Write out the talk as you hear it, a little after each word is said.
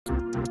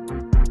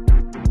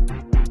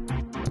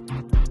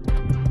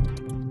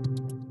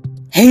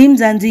Hey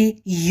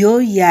Mzansi, yo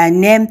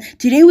yane.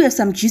 Today we have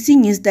some juicy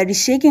news that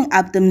is shaking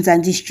up the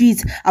Mzansi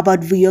streets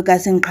about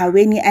Vuyokazi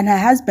Nciweni and her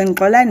husband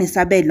Xolani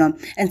Sabelo,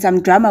 and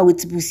some drama with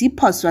Sbusie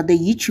Phoswa, the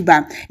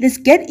YouTuber. Let's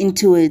get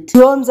into it.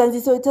 Yo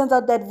Mzansi, so it turns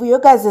out that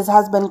Vuyokazi's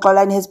husband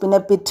Xolani has been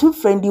a bit too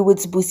friendly with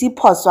Sbusie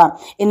Phoswa.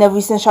 In a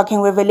recent shocking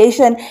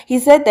revelation, he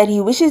said that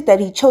he wishes that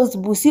he chose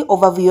Sbusie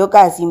over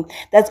Vuyokazi.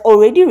 That's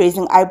already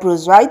raising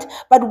eyebrows, right?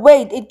 But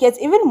wait, it gets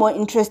even more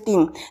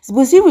interesting.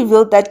 Sbusie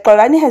revealed that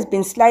Xolani has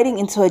been sliding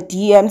into her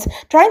DMs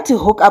trying to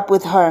hook up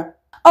with her.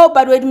 Oh,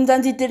 but wait,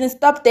 Mzansi didn't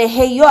stop there.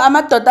 Hey, yo,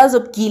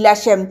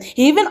 Shem.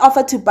 He even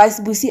offered to buy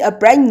Sbusie a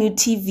brand new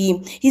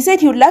TV. He said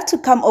he would love to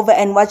come over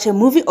and watch a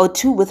movie or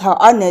two with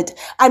her on it.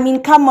 I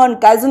mean, come on,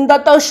 guys.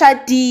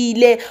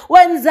 Wenzani,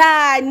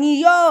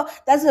 yo,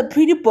 that's a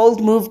pretty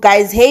bold move,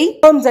 guys.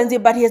 Hey,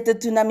 Mzansi, but here's the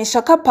tsunami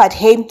shocker part.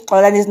 Hey,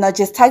 Xolani is not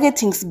just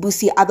targeting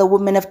Sbusie. Other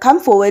women have come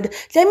forward,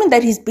 claiming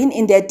that he's been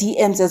in their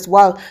DMs as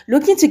well,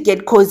 looking to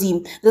get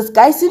cozy. This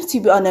guy seems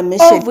to be on a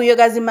mission. Oh,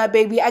 Vuyokazi, my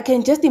baby, I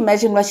can just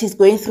imagine what she's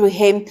going through.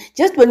 Hey,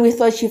 just when we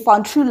thought she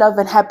found true love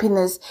and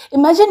happiness.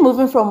 Imagine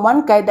moving from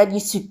one guy that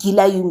used to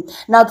gila you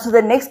now to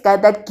the next guy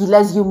that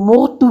gilas you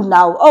more to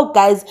now. Oh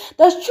guys,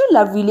 does true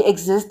love really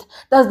exist?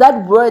 Does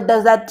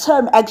that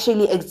term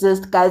actually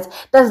exist, guys?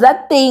 Does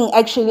that thing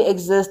actually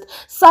exist?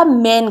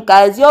 Some men,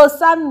 guys, yo,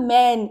 some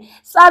men,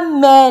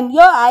 yo,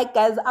 I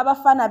guys,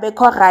 abafana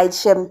beko right,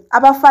 shem,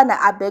 abafana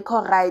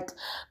abeko right.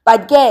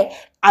 But yeah,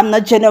 I'm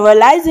not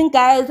generalizing,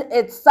 guys.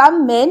 It's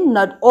some men,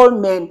 not all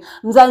men.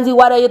 Mzansi,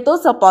 what are your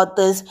thoughts about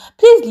this?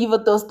 Please leave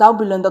your thoughts down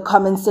below in the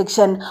comment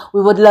section.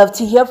 We would love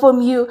to hear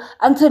from you.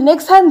 Until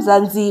next time,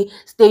 Mzansi,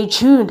 stay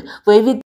tuned for everything.